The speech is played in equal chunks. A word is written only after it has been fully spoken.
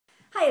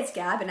it's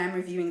Gab, and I'm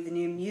reviewing the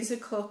new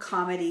musical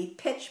comedy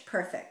Pitch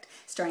Perfect,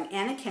 starring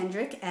Anna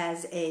Kendrick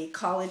as a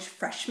college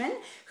freshman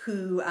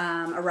who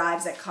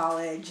arrives at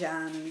college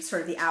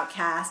sort of the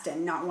outcast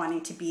and not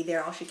wanting to be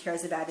there. All she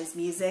cares about is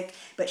music,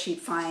 but she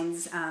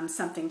finds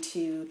something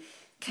to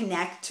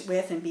connect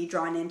with and be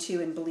drawn into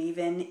and believe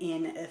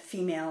in a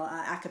female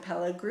a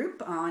cappella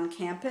group on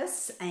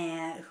campus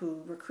and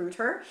who recruit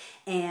her,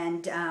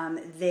 and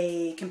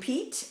they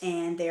compete,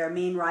 and their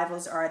main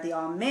rivals are the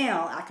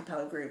all-male a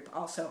cappella group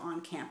also on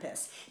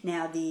campus.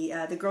 Now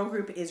the girl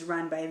group is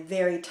run by a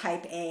very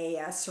type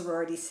A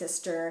sorority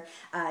sister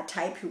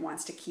type who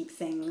wants to keep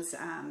things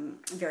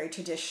very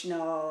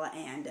traditional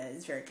and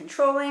is very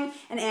controlling,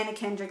 and Anna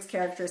Kendrick's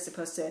character is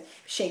supposed to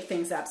shake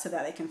things up so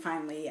that they can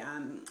finally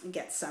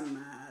get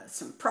some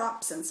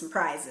props and some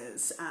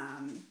prizes,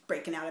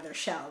 breaking out of their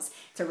shells.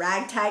 It's a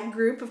ragtag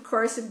group, of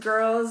course, of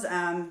girls,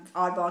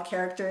 oddball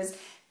characters,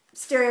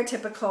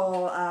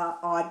 stereotypical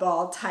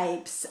oddball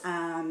types.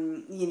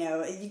 You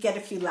know, you get a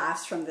few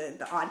laughs from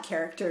the odd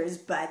characters,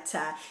 but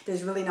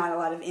there's really not a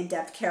lot of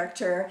in-depth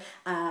character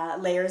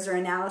layers or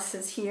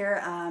analysis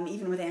here.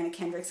 Even with Anna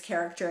Kendrick's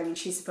character, I mean,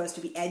 she's supposed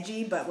to be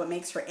edgy, but what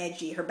makes her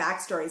edgy, her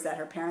backstory is that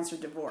her parents are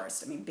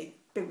divorced. I mean,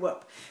 big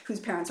whoop, whose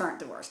parents aren't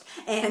divorced.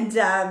 And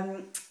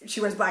she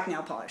wears black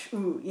nail polish,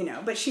 ooh, you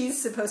know, but she's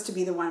supposed to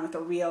be the one with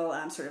a real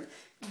sort of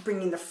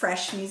bringing the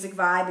fresh music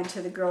vibe into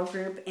the girl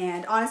group.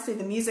 And honestly,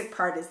 the music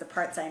part is the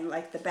parts I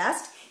like the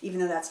best, even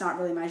though that's not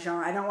really my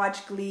genre. I don't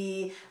watch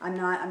Glee. I'm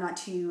not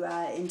too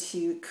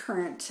into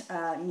current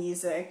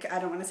music. I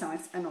don't want to sound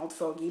like an old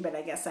fogey, but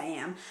I guess I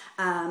am.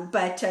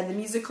 But the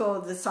musical,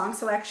 the song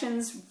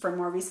selections from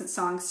more recent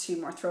songs to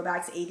more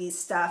throwbacks, 80s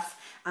stuff,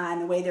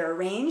 and the way they're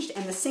arranged,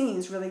 and the singing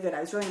is really good.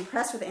 I was really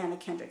impressed with Anna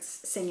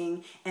Kendrick's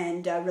singing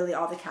and really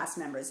all the cast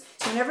members.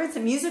 So whenever it's a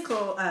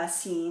musical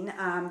scene,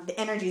 the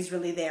energy is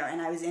really there, and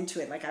I was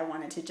into it. Like, I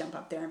wanted to jump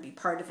up there and be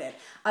part of it.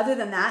 Other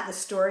than that, the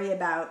story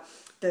about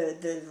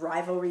the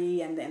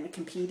rivalry and the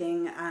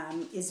competing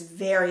is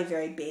very,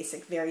 very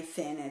basic, very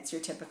thin. It's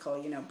your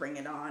typical, you know, Bring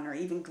It On, or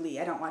even Glee.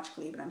 I don't watch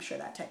Glee, but I'm sure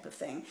that type of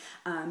thing.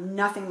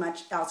 Nothing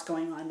much else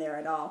going on there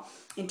at all.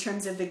 In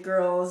terms of the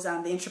girls, the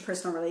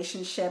interpersonal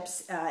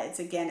relationships,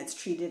 it's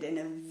treated in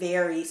a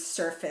very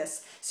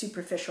surface,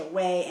 superficial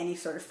way. Any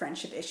sort of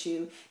friendship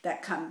issue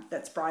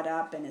that's brought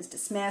up and is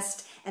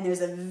dismissed. And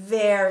there's a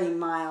very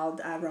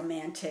mild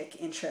romantic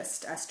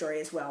interest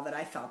story as well that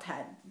I felt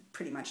had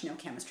pretty much no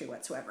chemistry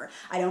whatsoever.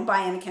 I don't buy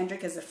Anna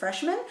Kendrick as a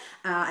freshman.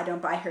 I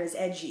don't buy her as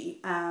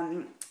edgy.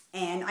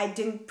 And I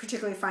didn't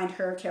particularly find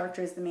her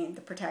character as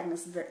the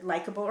protagonist very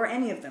likable, or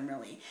any of them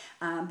really.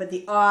 But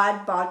the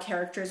oddball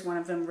characters, one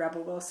of them,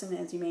 Rebel Wilson,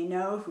 as you may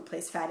know, who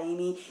plays Fat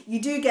Amy,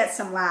 you do get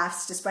some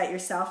laughs despite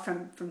yourself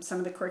from some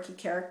of the quirky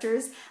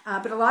characters.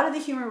 But a lot of the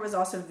humor was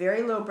also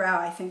very lowbrow.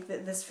 I think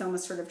that this film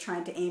is sort of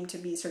trying to aim to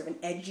be sort of an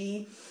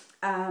edgy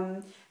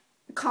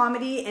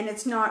comedy, and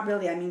it's not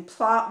really. I mean,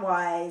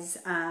 plot-wise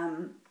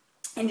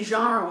and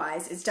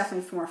genre-wise, it's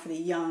definitely more for the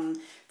young,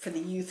 for the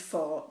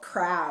youthful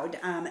crowd,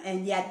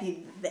 and yet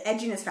the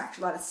edginess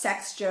factor, a lot of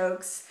sex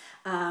jokes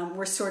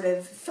were sort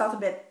of felt a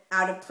bit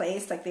out of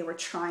place, like they were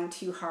trying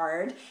too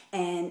hard,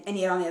 and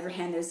yet on the other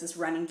hand there's this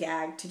running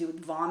gag to do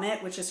with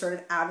vomit, which is sort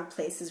of out of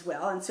place as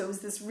well. And so it was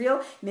this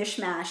real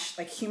mishmash,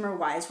 like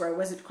humor-wise, where I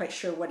wasn't quite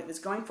sure what it was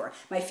going for.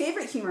 My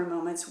favorite humor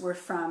moments were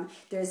from,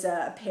 there's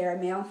a pair,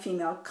 male and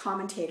female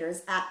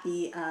commentators at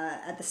the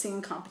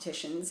singing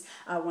competitions.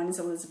 One is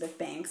Elizabeth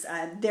Banks.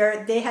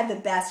 They had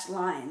the best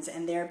lines,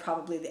 and they're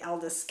probably the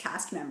eldest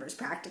cast members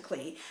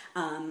practically,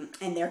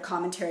 and their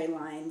commentary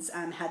lines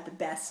had the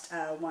best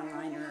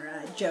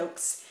one-liner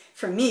jokes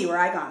for me, where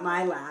I got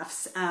my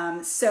laughs.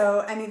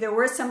 So, I mean, there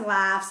were some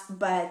laughs,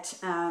 but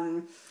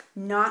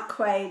not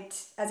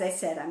quite, as I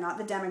said, I'm not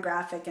the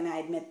demographic, and I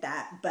admit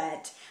that,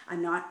 but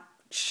I'm not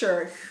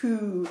sure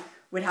who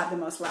would have the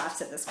most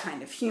laughs at this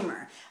kind of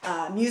humor.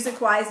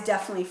 Music-wise,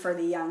 definitely for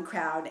the young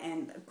crowd,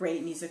 and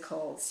great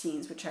musical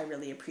scenes, which I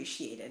really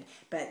appreciated.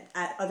 But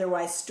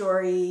otherwise,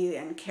 story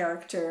and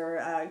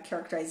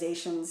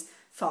characterizations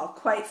fall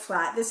quite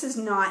flat. This is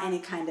not any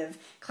kind of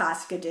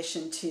classic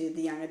addition to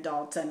the young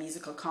adult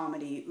musical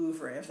comedy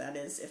oeuvre,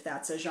 if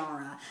that's a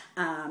genre.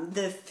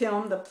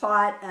 The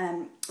plot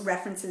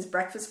references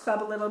Breakfast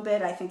Club a little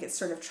bit. I think it's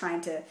sort of trying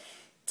to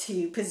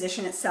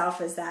position itself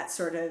as that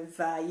sort of,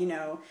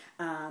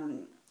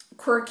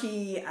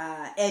 quirky,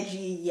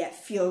 edgy, yet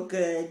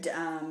feel-good,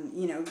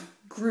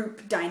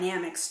 group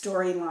dynamic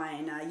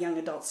storyline, young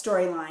adult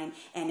storyline,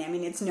 and I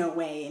mean, it's no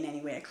way, in any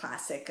way, a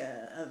classic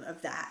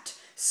of that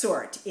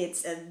sort.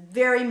 It's a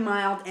very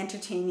mild,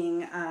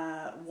 entertaining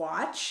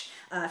watch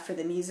for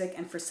the music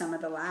and for some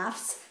of the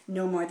laughs.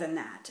 No more than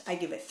that. I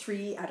give it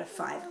 3 out of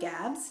 5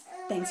 Gabs.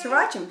 Thanks for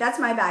watching. That's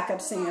my backup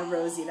singer,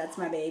 Rosie. That's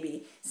my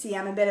baby. See,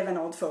 I'm a bit of an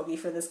old fogey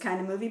for this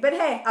kind of movie, but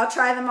hey, I'll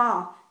try them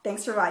all.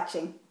 Thanks for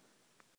watching.